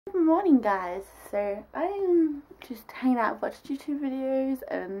Good morning, guys. So I'm just hanging out, watched YouTube videos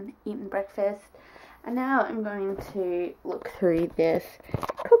and eating breakfast, and now I'm going to look through this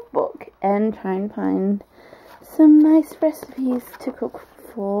cookbook and try and find some nice recipes to cook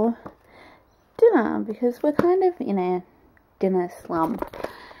for dinner, because we're kind of in a dinner slump.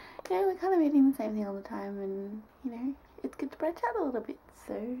 You know, we're kind of eating the same thing all the time, and you know, it's good to branch out a little bit.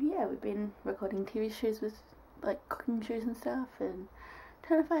 So yeah, we've been recording TV shows with like cooking shows and stuff, and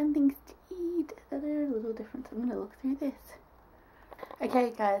trying to find things to eat that are a little different. So I'm going to look through this.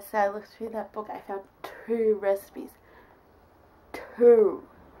 Okay guys, so I looked through that book. I found 2 recipes. 2.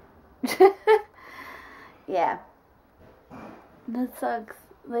 Yeah. That sucks.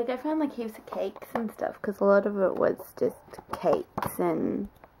 Like, I found like heaps of cakes and stuff, because a lot of it was just cakes and,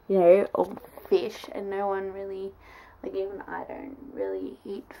 you know, all fish, and no one really, like, even I don't really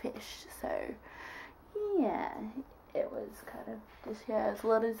eat fish, so yeah, it was kind of just, yeah, it was a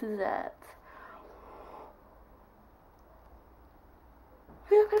lot of desserts.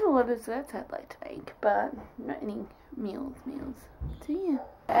 I have a lot of desserts I'd like to make, but not any meals. So yeah,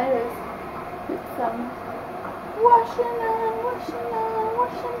 I just put some washing on,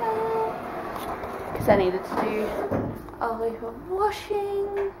 because I needed to do a lot of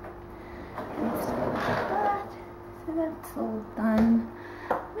washing and stuff like that. So that's all done.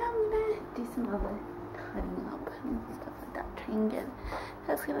 Now I'm gonna do some other tidying up and stuff like that. Try and get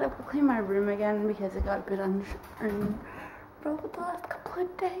that's gonna clean my room again, because it got a bit unrolled the last couple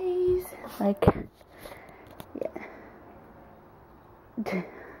of days. Like, yeah,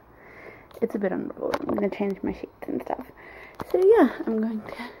 it's a bit unrolled. I'm gonna change my sheets and stuff. So yeah, I'm going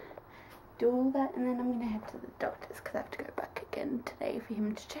to do all that, and then I'm gonna head to the doctor's because I have to go back again today for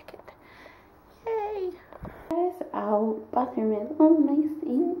him to check it. Yay! Guys, our bathroom is all nice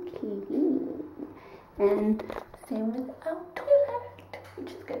and clean, and same with our toilet,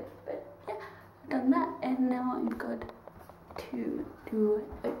 which is good. But yeah, I've done that, and now I've got to do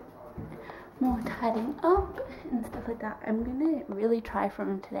more tidying up and stuff like that. I'm gonna really try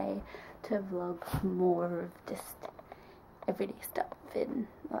from today to vlog more of just everyday stuff and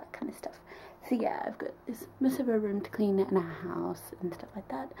all that kind of stuff. So yeah, I've got this mess of a room to clean in our house and stuff like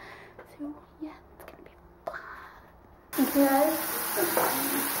that. So yeah, it's gonna be fun. Okay guys.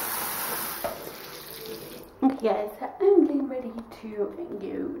 Okay guys, I'm getting ready to go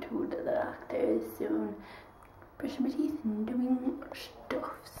to the doctor soon. Brushing my teeth and doing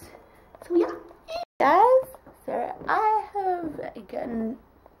stuffs. So yeah. Guys, so I have gotten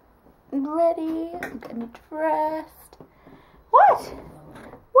ready, I'm getting dressed. What?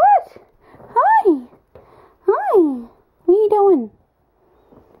 What? Hi! Hi! What are you doing?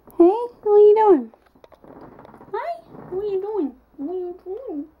 Hey, what are you doing? Hi? What are you doing? What are you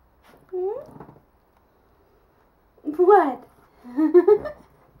doing? What?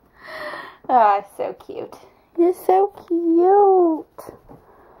 Oh, so cute. You're so cute.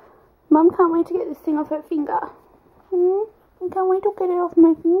 Mum can't wait to get this thing off her finger. I can't wait to get it off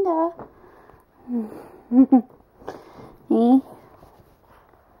my finger. Hey?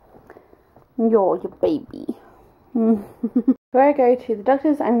 You're your baby. Before I go to the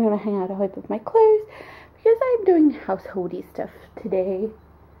doctor's, I'm going to hang out a heap of my clothes, because I'm doing householdy stuff today.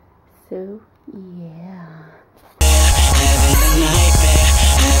 So, yeah.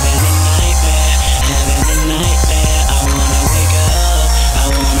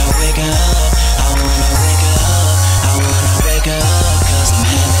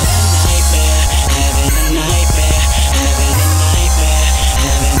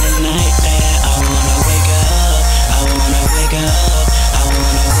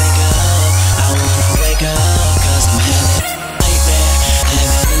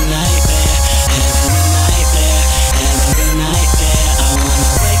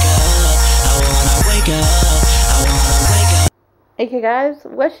 Okay guys,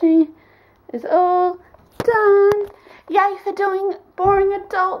 washing is all done. Yay for doing boring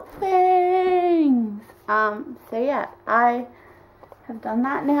adult things. So yeah, I have done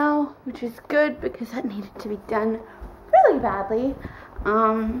that now, which is good because that needed to be done really badly.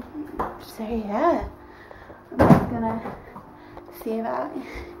 So yeah, I'm just gonna see about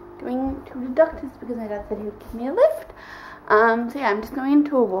going to the doctor's, because my dad said he would give me a lift. So yeah, I'm just going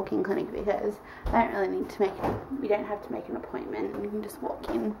into a walk-in clinic, because I don't really need to we don't have to make an appointment. You can just walk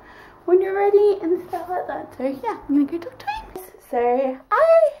in when you're ready and stuff like that. So yeah, I'm gonna go talk to him. So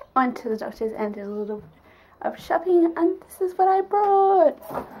I went to the doctor's and did a little bit of shopping, and this is what I brought.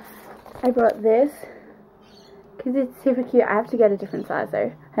 I brought this because it's super cute. I have to get a different size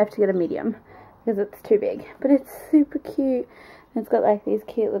though. I have to get a medium because it's too big, but it's super cute. And it's got like these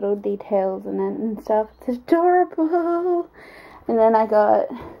cute little details in it and stuff. It's adorable. And then I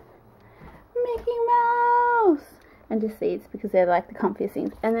got Mickey Mouse and just these because they're like the comfiest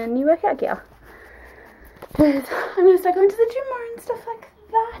things. And then new workout gear. I'm going to start going to the gym more and stuff like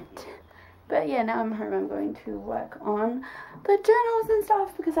that. But yeah, now I'm home. I'm going to work on the journals and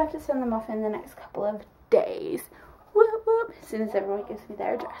stuff because I have to send them off in the next couple of days. Whoop whoop. As soon as everyone gives me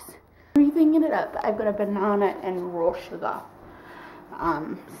their address. Rethinking it up, I've got a banana and raw sugar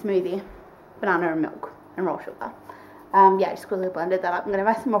smoothie. Banana and milk and raw sugar. Yeah, I just quickly blended that up. I'm going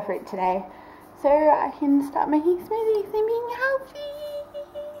to buy some more fruit today so I can start making smoothies and being healthy.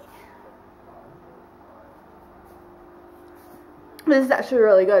 This is actually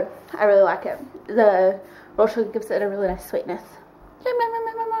really good. I really like it. The raw sugar gives it a really nice sweetness.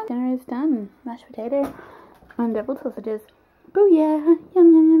 Dinner is done. Mashed potato and deviled sausages. Booyah!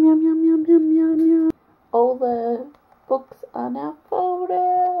 Yum yum yum yum yum yum yum yum yum. All the books are now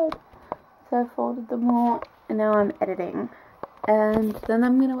folded. So I folded them all and now I'm editing. And then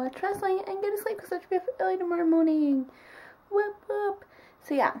I'm gonna watch wrestling and go to sleep because I have to be up early tomorrow morning. Whoop whoop.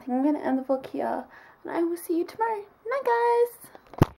 So yeah, I think I'm gonna end the vlog here and I will see you tomorrow. Night guys!